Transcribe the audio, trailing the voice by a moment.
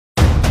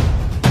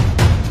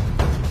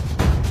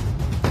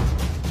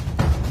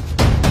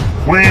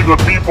We, the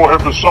people,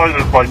 have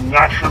decided by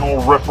national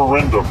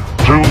referendum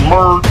to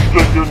merge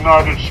the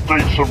United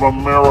States of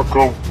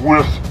America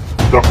with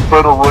the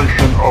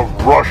Federation of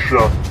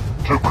Russia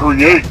to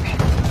create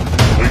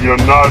the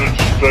United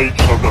States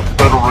of the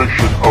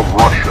Federation of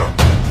Russia,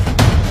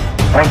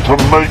 and to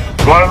make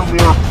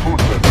Vladimir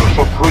Putin the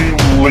supreme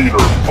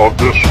leader of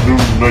this new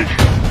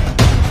nation.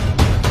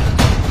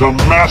 The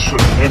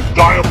massive and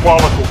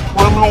diabolical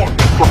criminal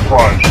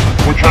enterprise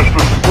which has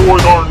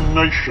destroyed our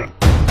nation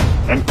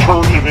and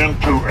turned it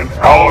into an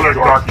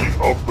oligarchy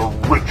of the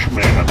rich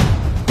man,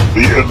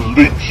 the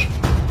elites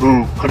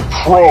who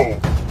control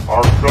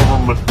our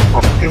government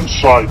from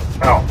inside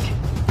out.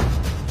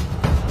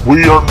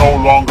 We are no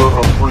longer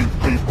a free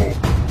people.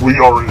 We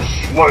are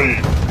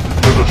enslaved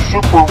to the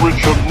super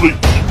rich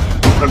elites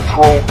who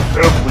control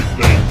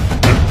everything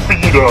and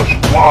feed us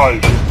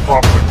lies and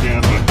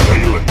propaganda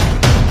daily.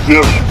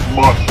 This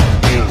must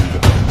end.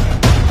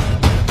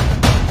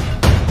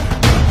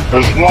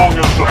 As long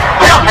as the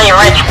filthy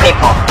rich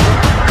people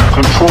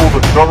control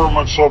the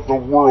governments of the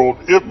world,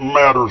 it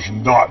matters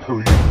not who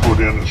you put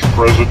in as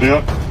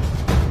president.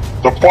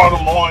 The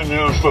bottom line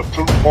is the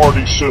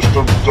two-party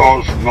system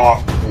does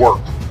not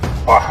work.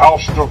 A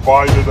house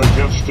divided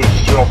against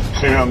itself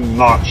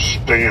cannot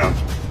stand.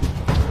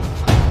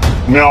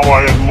 Now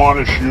I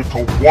admonish you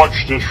to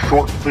watch this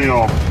short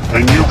film,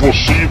 and you will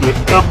see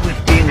that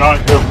everything I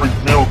have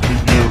revealed to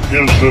you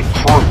is the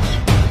truth.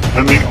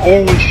 And the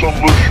only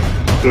solution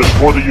is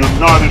for the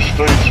United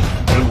States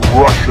and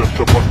Russia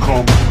to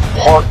become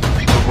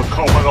partners, to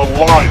become an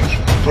alliance,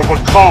 to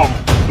become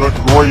the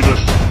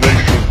greatest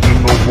nation in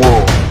the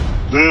world.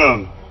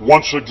 Then,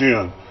 once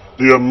again,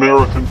 the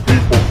American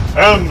people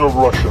and the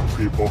Russian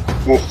people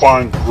will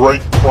find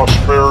great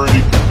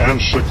prosperity and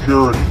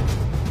security.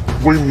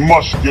 We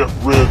must get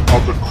rid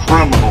of the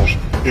criminals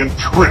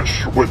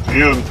entrenched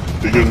within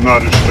the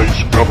United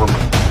States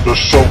government. The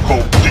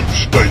so-called deep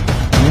state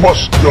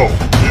must go.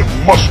 It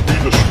must be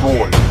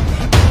destroyed.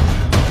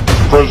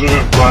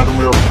 President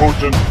Vladimir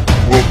Putin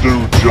will do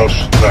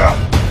just that.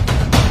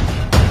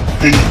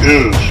 He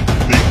is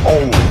the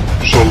only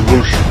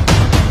solution.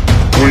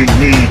 We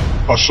need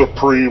a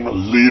supreme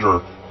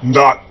leader,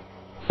 not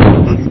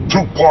the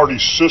two-party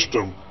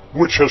system,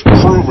 which has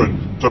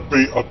proven to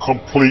be a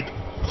complete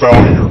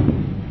failure.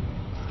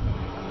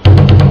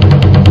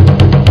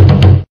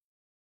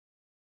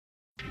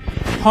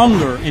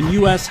 Hunger in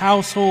U.S.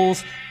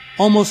 households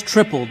almost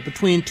tripled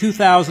between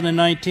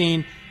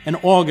 2019 and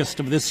August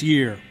of this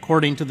year,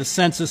 according to the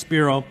Census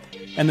Bureau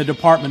and the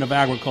Department of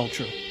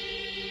Agriculture.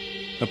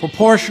 The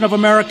proportion of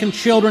American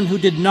children who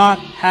did not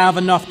have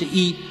enough to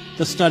eat,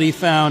 the study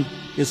found,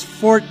 is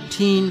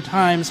 14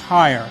 times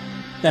higher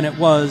than it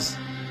was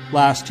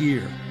last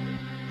year.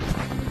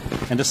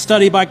 And a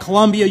study by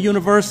Columbia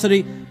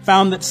University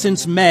found that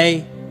since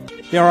May,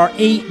 there are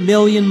 8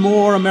 million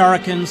more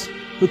Americans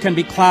who can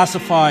be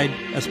classified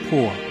as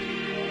poor.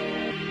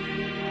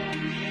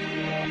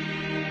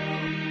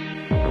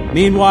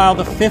 Meanwhile,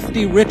 the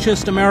 50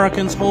 richest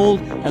Americans hold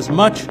as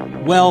much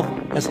wealth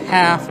as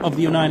half of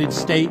the United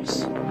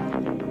States,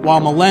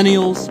 while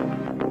millennials,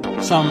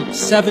 some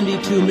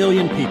 72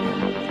 million people,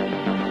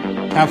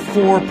 have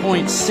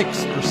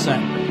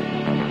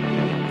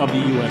 4.6% of the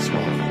U.S.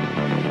 wealth.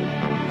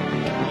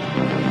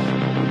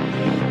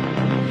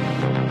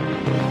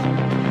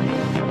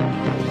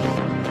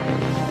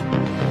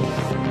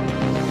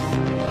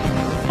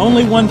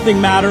 Only one thing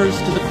matters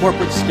to the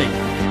corporate state.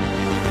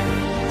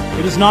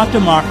 It is not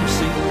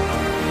democracy.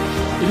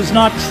 It is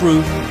not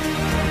truth.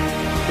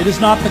 It is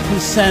not the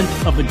consent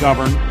of the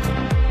governed.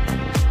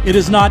 It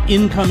is not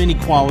income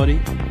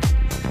inequality.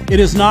 It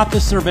is not the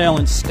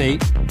surveillance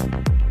state.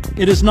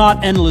 It is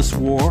not endless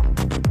war.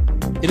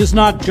 It is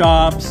not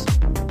jobs.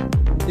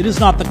 It is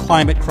not the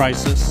climate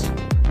crisis.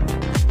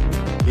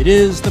 It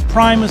is the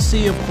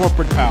primacy of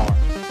corporate power,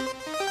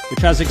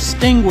 which has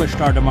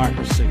extinguished our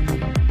democracy,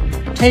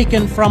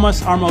 taken from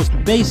us our most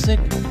basic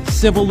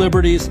civil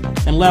liberties,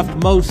 and left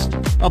most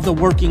of the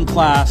working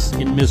class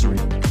in misery,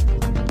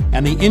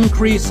 and the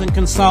increase and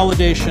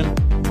consolidation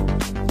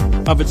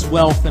of its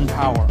wealth and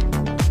power.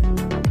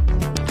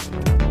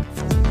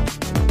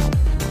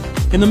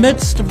 In the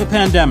midst of the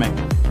pandemic,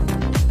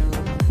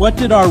 what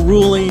did our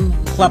ruling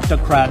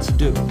kleptocrats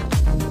do?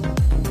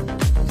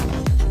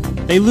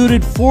 They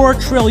looted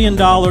 $4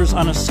 trillion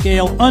on a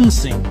scale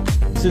unseen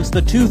since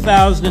the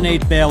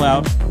 2008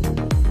 bailout,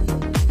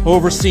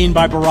 overseen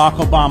by Barack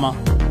Obama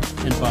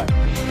and Biden.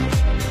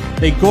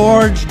 They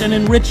gorged and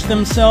enriched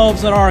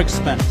themselves at our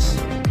expense,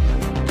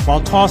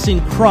 while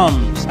tossing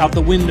crumbs out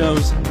the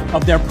windows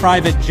of their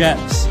private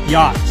jets,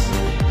 yachts,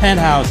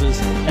 penthouses,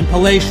 and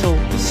palatial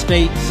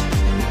estates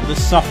to the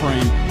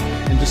suffering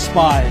and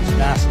despised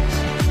masses.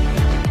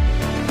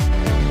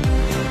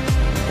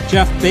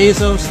 Jeff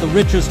Bezos, the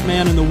richest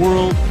man in the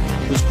world,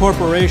 whose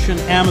corporation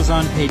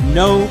Amazon paid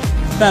no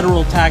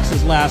federal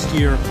taxes last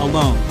year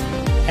alone,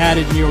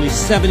 added nearly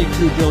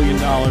 $72 billion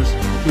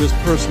to his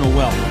personal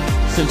wealth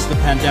since the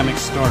pandemic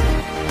started.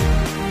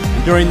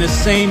 And during this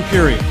same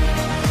period,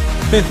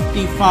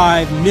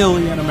 55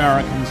 million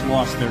Americans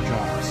lost their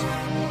jobs.